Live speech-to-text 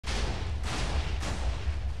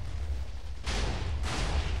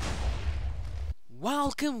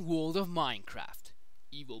Welcome world of Minecraft.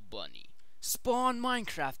 Evil Bunny. Spawn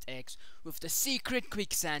Minecraft eggs with the secret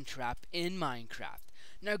quicksand trap in Minecraft.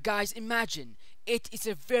 Now guys, imagine it is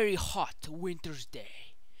a very hot winter's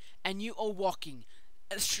day and you are walking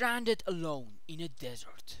stranded alone in a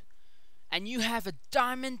desert. And you have a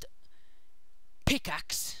diamond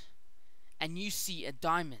pickaxe and you see a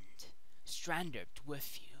diamond stranded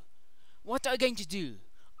with you. What are you going to do?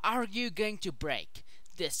 Are you going to break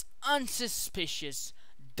this unsuspicious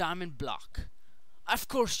diamond block? Of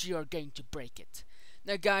course you are going to break it.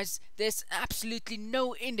 Now guys, there's absolutely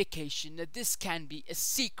no indication that this can be a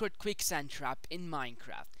secret quicksand trap in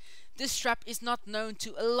Minecraft. This trap is not known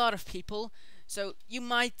to a lot of people, so you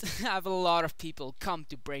might have a lot of people come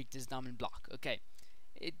to break this diamond block. Okay,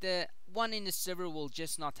 the one in the server will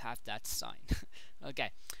just not have that sign.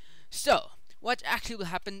 Okay, so what actually will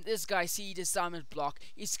happen, this guy see this diamond block,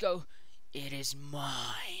 is go, "It is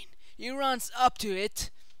mine." He runs up to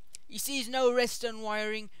it. He sees no redstone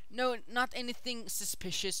wiring, not anything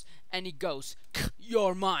suspicious, and he goes,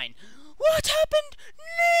 "You're mine." What happened?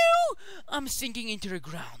 No! I'm sinking into the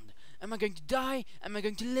ground. Am I going to die? Am I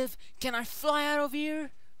going to live? Can I fly out of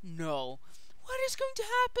here? No. What is going to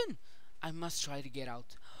happen? I must try to get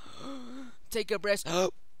out. Take a breath.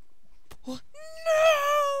 No!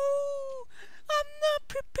 I'm not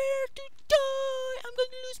prepared to die. I'm going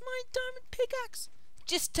to lose my diamond pickaxe.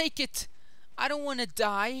 Just take it. I don't want to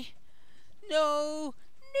die. No.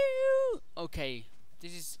 Okay,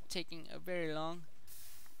 this is taking a very long.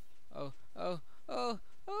 Oh. No!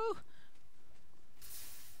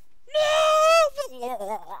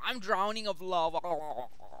 I'm drowning of lava.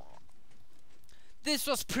 This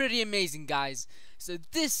was pretty amazing, guys. So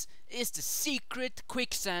this is the secret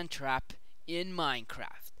quicksand trap in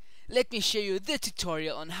Minecraft. Let me show you the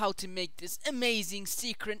tutorial on how to make this amazing,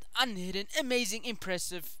 secret, unhidden, amazing,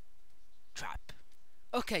 impressive trap.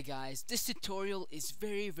 Okay guys, this tutorial is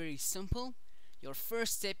very simple. Your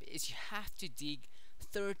first step is you have to dig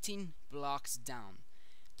 13 blocks down.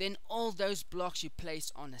 Then all those blocks you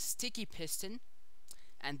place on a sticky piston,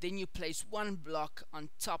 and then you place one block on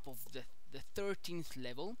top of the 13th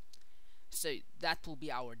level. So that will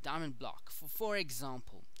be our diamond block. For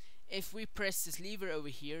example, if we press this lever over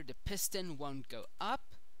here, the piston won't go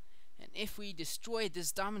up, and if we destroy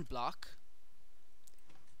this diamond block,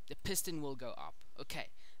 the piston will go up. Okay,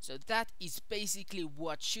 so that is basically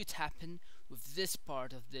what should happen with this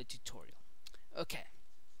part of the tutorial. Okay,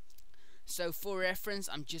 so for reference,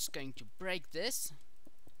 I'm just going to break this.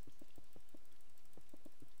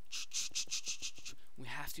 We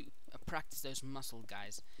have to practice those muscles,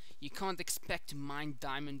 guys. You can't expect to mine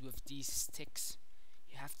diamond with these sticks.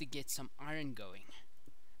 You have to get some iron going.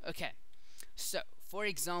 Okay, so for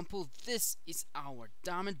example, this is our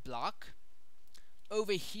diamond block.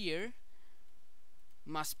 Over here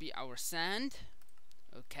must be our sand.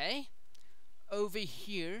 Okay, over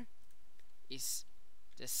here is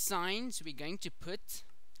the signs we're going to put,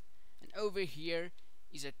 and over here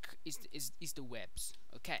is the webs.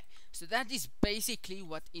 Okay, so that is basically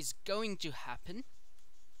what is going to happen.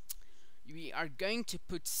 We are going to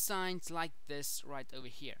put signs like this right over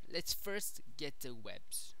here. Let's first get the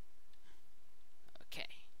webs. Okay,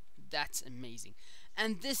 that's amazing.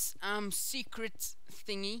 And this secret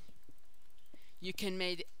thingy, you can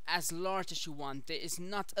make it as large as you want. There is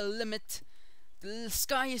not a limit. The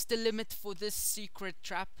sky is the limit for this secret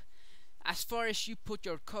trap. As far as you put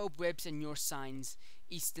your cobwebs and your signs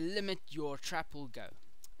is the limit your trap will go.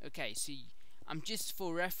 Okay, so I'm just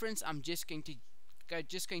for reference, I'm just going to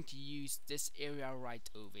use this area right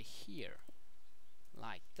over here,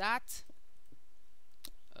 like that.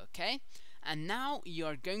 Okay, and now you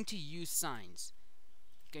are going to use signs.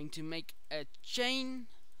 Going to make a chain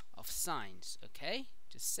of signs. Okay,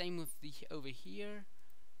 the same with the over here,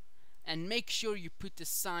 and make sure you put the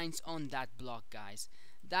signs on that block, guys.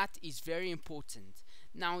 That is very important.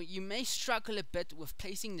 Now you may struggle a bit with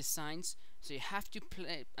placing the signs, so you have to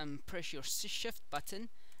press your shift button,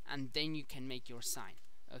 and then you can make your sign.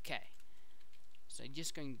 Okay, so I'm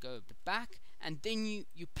just going to go the back, and then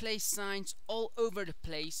you place signs all over the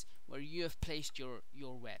place where you have placed your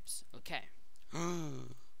webs. Okay.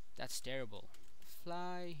 That's terrible.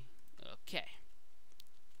 Fly. Okay,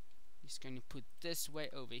 just going to put this way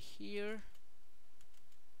over here.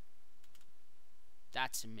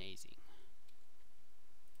 That's amazing.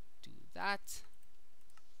 Do that.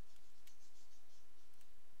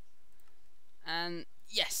 And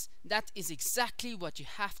yes, that is exactly what you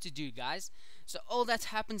have to do, guys. So all that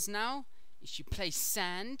happens now is you place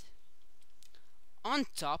sand on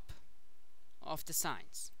top of the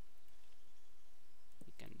signs.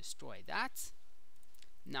 You can destroy that.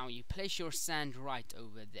 Now you place your sand right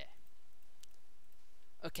over there.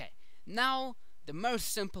 Okay, now the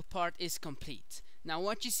most simple part is complete. Now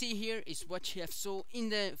what you see here is what you have saw in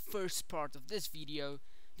the first part of this video,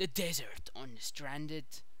 the desert on the stranded,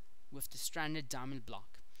 with the stranded diamond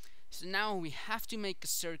block. So now we have to make a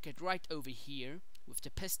circuit right over here with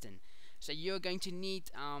the piston. So you're going to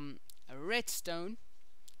need a redstone,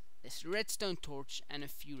 this redstone torch, and a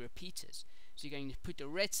few repeaters. So you're going to put a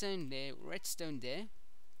redstone there,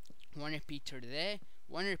 one repeater there,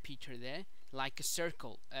 one repeater there, like a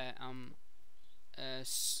circle.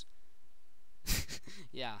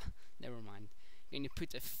 Yeah, never mind. Going to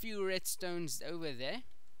put a few redstones over there.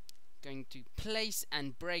 Going to place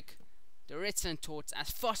and break the redstone torch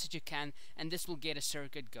as fast as you can, and this will get a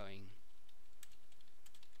circuit going.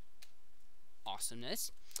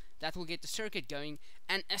 Awesomeness. That will get the circuit going,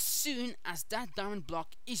 and as soon as that diamond block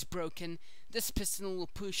is broken, this piston will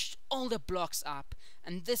push all the blocks up,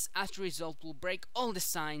 and this as a result will break all the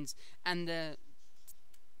signs, and the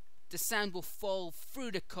sand will fall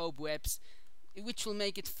through the cobwebs, which will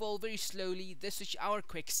make it fall very slowly. This is our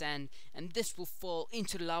quicksand, and this will fall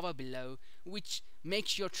into the lava below, which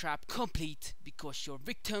makes your trap complete because your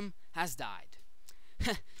victim has died.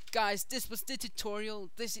 Guys, this was the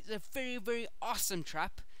tutorial. This is a very awesome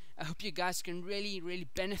trap. I hope you guys can really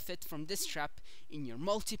benefit from this trap in your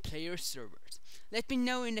multiplayer servers. Let me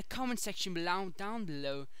know in the comment section down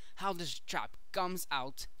below how this trap comes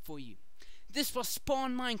out for you. This was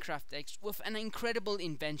Spawn Minecraft X with an incredible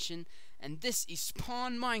invention, and this is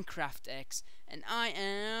Spawn Minecraft X, and I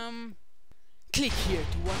am... Click here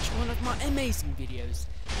to watch one of my amazing videos,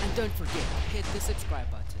 and don't forget to hit the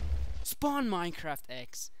subscribe button. Spawn Minecraft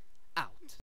X out.